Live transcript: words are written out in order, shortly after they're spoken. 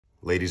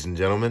Ladies and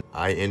gentlemen,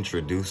 I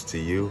introduce to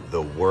you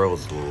the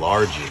world's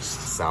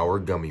largest sour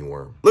gummy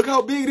worm. Look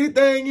how big this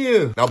thing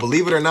is. Now,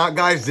 believe it or not,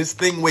 guys, this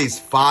thing weighs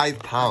 5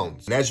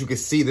 pounds. And as you can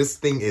see, this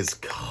thing is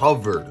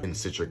covered in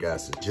citric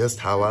acid, just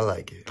how I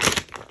like it.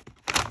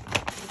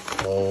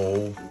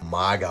 Oh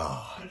my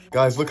God.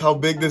 Guys, look how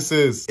big this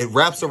is. It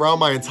wraps around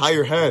my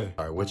entire head.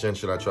 All right, which end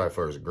should I try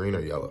first, green or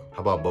yellow? How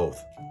about both?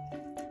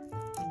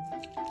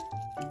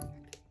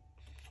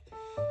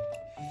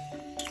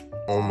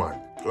 Oh my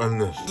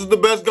goodness. This is the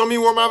best gummy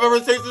worm I've ever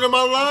tasted in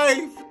my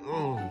life.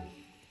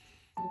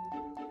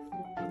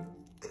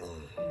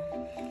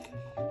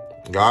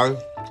 Guys,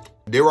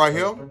 this right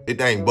here, this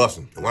thing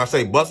busting. And when I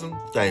say busting,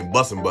 this thing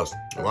busting.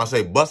 And when I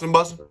say busting,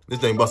 this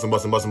thing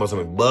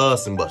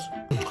busting.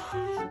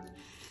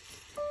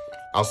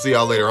 I'll see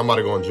y'all later. I'm about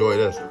to go enjoy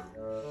this.